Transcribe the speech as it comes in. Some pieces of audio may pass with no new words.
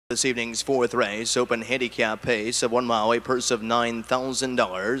This evening's fourth race, open handicap pace of 1 mile, a purse of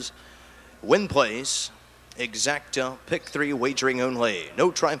 $9,000. Win place, exacta, pick 3 wagering only.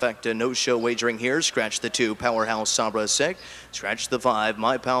 No trifecta, no show wagering here. Scratch the 2, Powerhouse Sabra sick. Scratch the 5,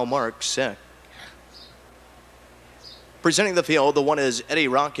 My Pal Mark sick. Presenting the field, the 1 is Eddie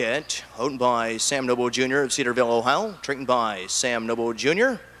Rocket, owned by Sam Noble Jr. of Cedarville, Ohio. Trained by Sam Noble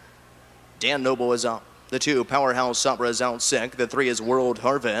Jr. Dan Noble is up. The 2, Powerhouse Sabra, is out sick. The 3 is World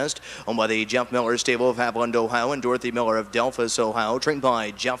Harvest, owned by the Jeff Miller stable of Haviland, Ohio, and Dorothy Miller of Delphus, Ohio. Trained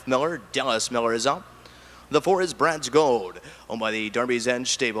by Jeff Miller. Dallas Miller is up. The 4 is Brad's Gold, owned by the Darby's Edge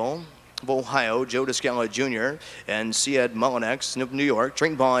stable of Ohio, Joe Descala Jr. and Syed Mullinex of New York.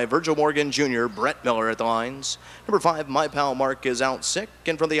 Trained by Virgil Morgan Jr., Brett Miller at the lines. Number 5, My Pal Mark, is out sick.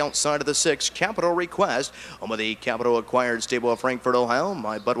 And from the outside of the 6, Capital Request, owned by the Capital Acquired stable of Frankfort, Ohio.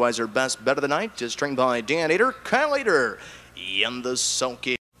 My Budweiser Best Bet of the Night is trained by Dan Ater, Kyle Ater, and the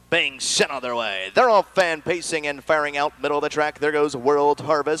sulky. Being sent on their way. They're off and pacing and firing out middle of the track. There goes World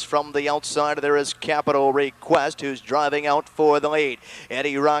Harvest. From the outside, there is Capital Request, who's driving out for the lead.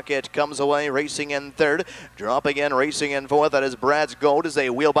 Eddie Rocket comes away, racing in third. Dropping in, racing in fourth. That is Brad's Gold as they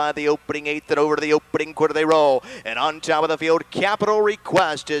wheel by the opening eighth and over to the opening quarter they roll. And on top of the field, Capital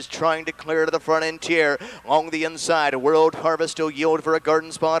Request is trying to clear to the front end tier. Along the inside, World Harvest will yield for a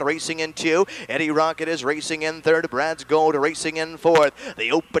garden spot, racing in 2. Eddie Rocket is racing in third. Brad's Gold racing in fourth.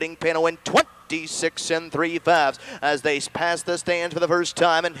 The opening panel in 26 3/5 as they pass the stands for the first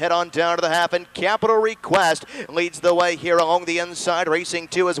time and head on down to the half, and Capital Request leads the way here along the inside. Racing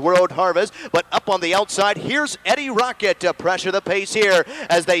 2 is World Harvest, but up on the outside, here's Eddie Rocket to pressure the pace here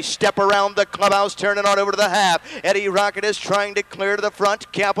as they step around the clubhouse, turning on over to the half. Eddie Rocket is trying to clear to the front.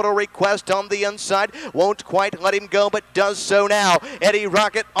 Capital Request on the inside, won't quite let him go, but does so now. Eddie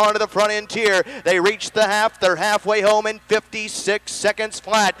Rocket onto the front end tier. They reach the half. They're halfway home in 56 seconds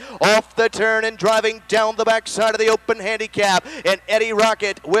flat. Off the turn and driving down the backside of the open handicap, and Eddie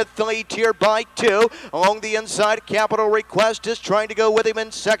Rocket with the lead here by 2. Along the inside, Capital Request is trying to go with him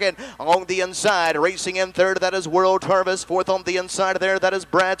in second. Along the inside, racing in third, that is World Harvest. Fourth on the inside there, that is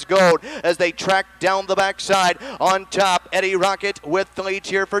Brad's Gold as they track down the backside. On top, Eddie Rocket with the lead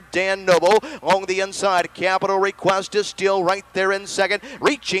here for Dan Noble. Along the inside, Capital Request is still right there in second,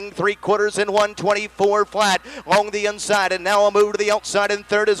 reaching 3/4 in 124 flat. Along the inside, and now a move to the outside in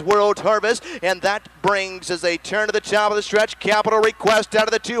third is World Harvest. And that brings, as they turn to the top of the stretch, Capital Request out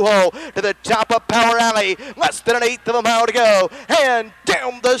of the 2-hole to the top of Power Alley. Less than an eighth of a mile to go. And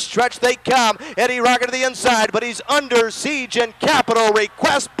down the stretch they come. Eddie Rocket to the inside, but he's under siege, and Capital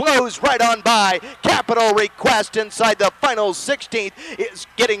Request blows right on by. Capital Request inside the final 16th is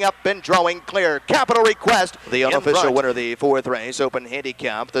getting up and drawing clear. Capital Request, the unofficial winner of the fourth race, open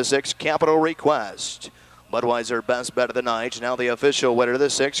handicap, the 6, Capital Request. Budweiser Best Bet of the Night. Now the official winner of the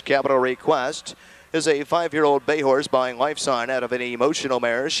 6, Capital Request, is a 5-year-old bay horse buying life sign out of an emotional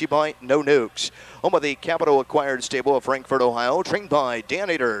mare. She by No Nukes. Home of the Capital Acquired stable of Frankfort, Ohio. Trained by Dan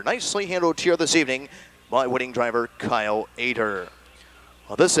Ater. Nicely handled here this evening by winning driver Kyle Ater.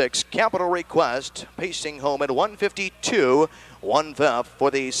 The 6, Capital Request, pacing home at 152 1/5 for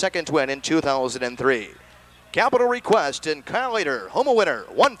the second win in 2003. Capital Request and Kyle Ater, home a winner,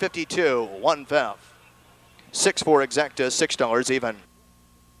 152 1/5. 6 for exacta, $6 even.